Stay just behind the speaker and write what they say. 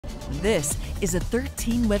This is a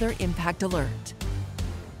 13 weather impact alert.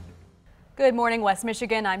 Good morning, West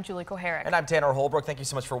Michigan. I'm Julie Koharic. And I'm Tanner Holbrook. Thank you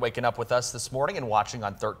so much for waking up with us this morning and watching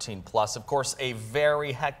on 13 Plus. Of course, a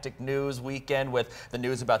very hectic news weekend with the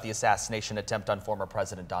news about the assassination attempt on former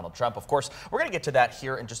President Donald Trump. Of course, we're going to get to that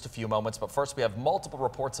here in just a few moments. But first, we have multiple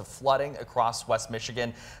reports of flooding across West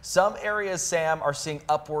Michigan. Some areas, Sam, are seeing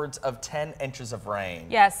upwards of 10 inches of rain.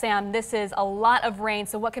 Yeah, Sam, this is a lot of rain.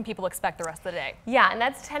 So what can people expect the rest of the day? Yeah, and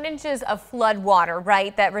that's 10 inches of flood water,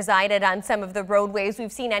 right, that resided on some of the roadways.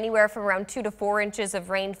 We've seen anywhere from around 2 to 4 inches of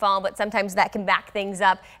rainfall, but sometimes that can back things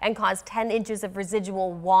up and cause 10 inches of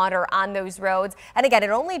residual water on those roads. And again,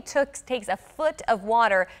 it only takes a foot of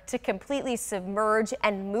water to completely submerge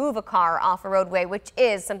and move a car off a roadway, which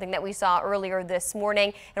is something that we saw earlier this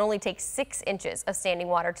morning. It only takes 6 inches of standing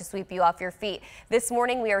water to sweep you off your feet. This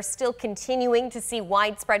morning, we are still continuing to see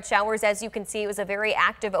widespread showers. As you can see, it was a very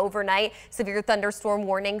active overnight. Severe thunderstorm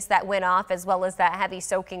warnings that went off, as well as that heavy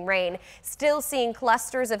soaking rain. Still seeing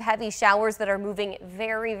clusters of heavy showers that are moving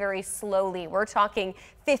very, very slowly. We're talking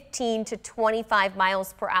 15 to 25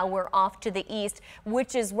 miles per hour off to the east,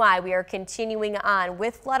 which is why we are continuing on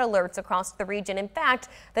with flood alerts across the region. In fact,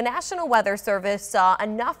 the National Weather Service saw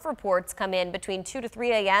enough reports come in between 2 to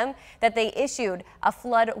 3 a.m. that they issued a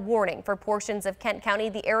flood warning for portions of Kent County.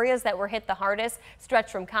 The areas that were hit the hardest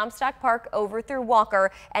stretch from Comstock Park over through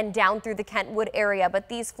Walker and down through the Kentwood area. But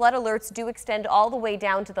these flood alerts do extend all the way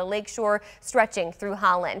down to the lakeshore, stretching through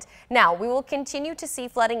Holland. Now, we will continue to see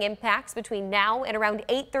flooding impacts between now and around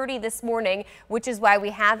 8:30 this morning, which is why we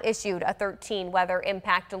have issued a 13 weather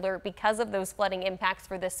impact alert because of those flooding impacts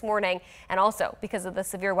for this morning, and also because of the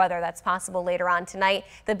severe weather that's possible later on tonight.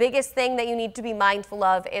 The biggest thing that you need to be mindful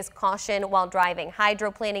of is caution while driving.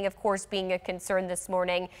 Hydroplaning, of course, being a concern this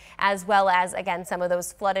morning, as well as, again, some of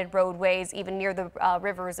those flooded roadways, even near the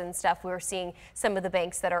rivers and stuff. We're seeing some of the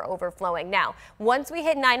banks that are overflowing. Now, once we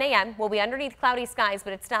hit 9 a.m., we'll be underneath cloudy skies,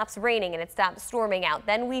 but it stops raining and it stops storming out.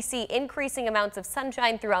 Then we see increasing amounts of sunshine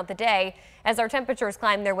throughout the day as our temperatures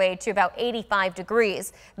climb their way to about 85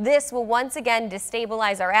 degrees. This will once again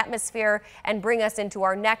destabilize our atmosphere and bring us into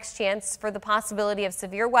our next chance for the possibility of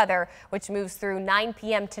severe weather, which moves through 9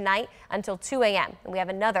 p.m. tonight until 2 a.m. And we have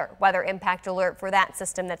another weather impact alert for that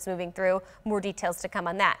system that's moving through. More details to come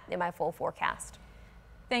on that in my full forecast.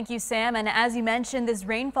 Thank you, Sam. And as you mentioned, this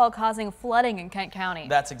rainfall causing flooding in Kent County.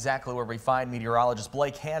 That's exactly where we find meteorologist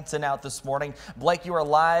Blake Hansen out this morning. Blake, you are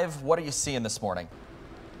live. What are you seeing this morning?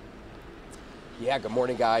 Yeah, good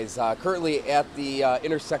morning, guys. Currently at the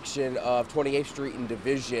intersection of 28th Street and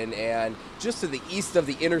Division, and just to the east of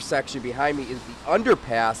the intersection behind me is the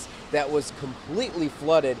underpass that was completely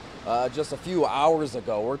flooded just a few hours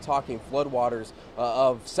ago. We're talking floodwaters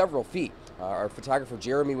of several feet. Our photographer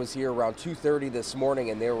Jeremy was here around 2:30 this morning,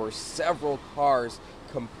 and there were several cars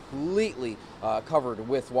completely covered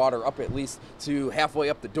with water up at least to halfway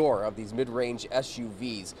up the door of these mid-range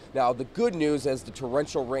SUVs. Now, the good news is the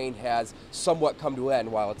torrential rain has somewhat come to an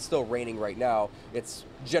end. While it's still raining right now, it's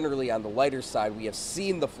generally on the lighter side. We have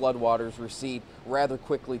seen the floodwaters recede rather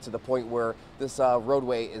quickly to the point where this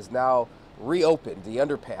roadway is now reopened. The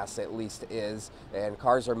underpass at least is, and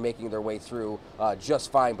cars are making their way through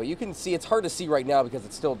just fine. But you can see, it's hard to see right now because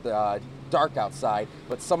it's still dark outside,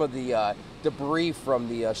 but some of the debris from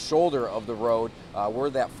the shoulder of the road where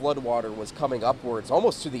that floodwater was coming upwards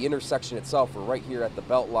almost to the intersection itself. We're right here at the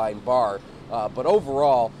Beltline bar. But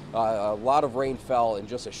overall, a lot of rain fell in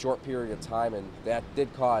just a short period of time, and that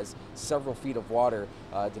did cause several feet of water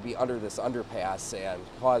to be under this underpass and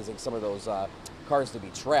causing some of those cars to be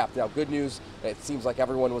trapped. Now, good news, it seems like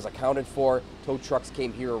everyone was accounted for. Tow trucks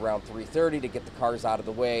came here around 3:30 to get the cars out of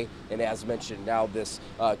the way, and as mentioned, now this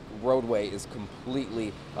roadway is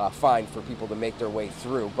completely fine for people to make their way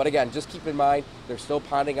through. But again, just keep in mind, they're still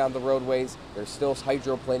ponding on the roadways. There's still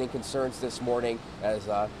hydroplaning concerns this morning, as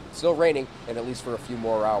it's still raining, and at least for a few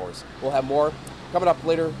more hours. We'll have more coming up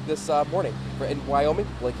later this morning. In Wyoming,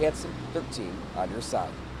 Blake Hansen, 13 on your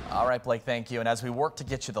side. All right, Blake, thank you. And as we work to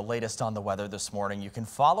get you the latest on the weather this morning, you can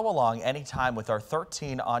follow along anytime with our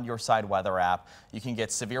 13 on your side weather app. You can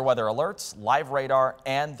get severe weather alerts, live radar,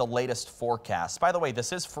 and the latest forecast. By the way,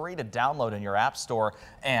 this is free to download in your app store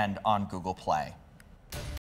and on Google Play.